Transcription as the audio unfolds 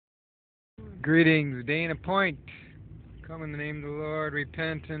Greetings, Dana Point. Come in the name of the Lord,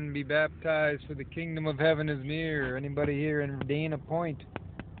 repent and be baptized, for the kingdom of heaven is near. Anybody here in Dana Point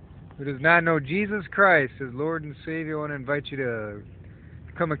who does not know Jesus Christ as Lord and Savior, I want to invite you to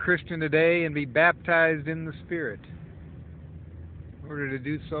become a Christian today and be baptized in the Spirit. In order to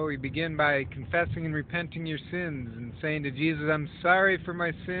do so, you begin by confessing and repenting your sins and saying to Jesus, I'm sorry for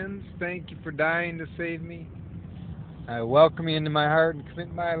my sins. Thank you for dying to save me. I welcome you into my heart and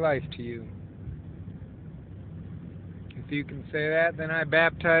commit my life to you. If you can say that, then I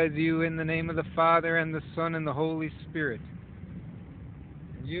baptize you in the name of the Father, and the Son, and the Holy Spirit.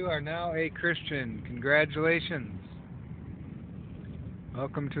 You are now a Christian. Congratulations.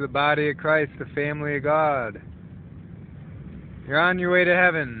 Welcome to the body of Christ, the family of God. You're on your way to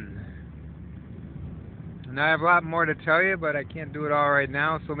heaven. And I have a lot more to tell you, but I can't do it all right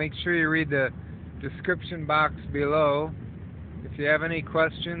now, so make sure you read the description box below. If you have any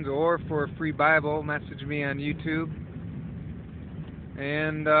questions or for a free Bible, message me on YouTube.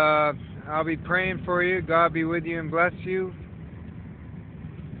 And I'll be praying for you. God be with you and bless you.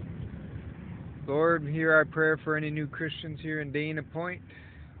 Lord, hear our prayer for any new Christians here in Dana Point.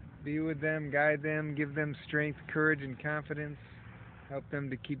 Be with them, guide them, give them strength, courage, and confidence. Help them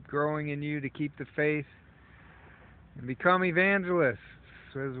to keep growing in you, to keep the faith, and become evangelists,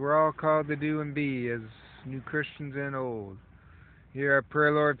 as we're all called to do and be as new Christians and old. Hear our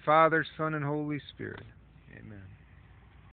prayer, Lord, Father, Son, and Holy Spirit. Amen.